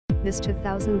This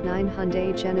 2009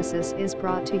 Hyundai Genesis is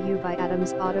brought to you by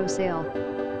Adams Auto Sale.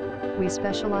 We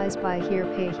specialize buy here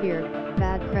pay here,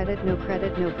 bad credit no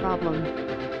problem.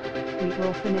 We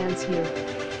will finance you.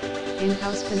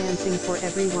 In-house financing for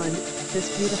everyone.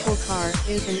 This beautiful car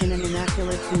is in an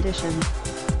immaculate condition.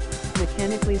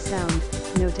 Mechanically sound,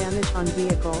 no damage on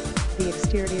vehicle, the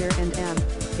exterior and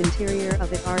interior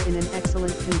of it are in an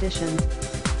excellent condition.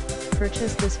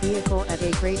 Purchase this vehicle at a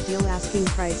great deal, asking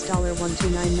price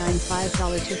 $12995,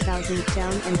 $2,000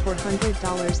 down and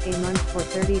 $400 a month for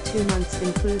 32 months,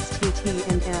 includes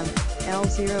TT&M, L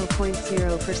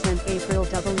 0.0% April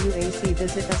WAC.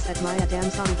 Visit us at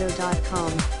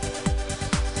myadamsauto.com.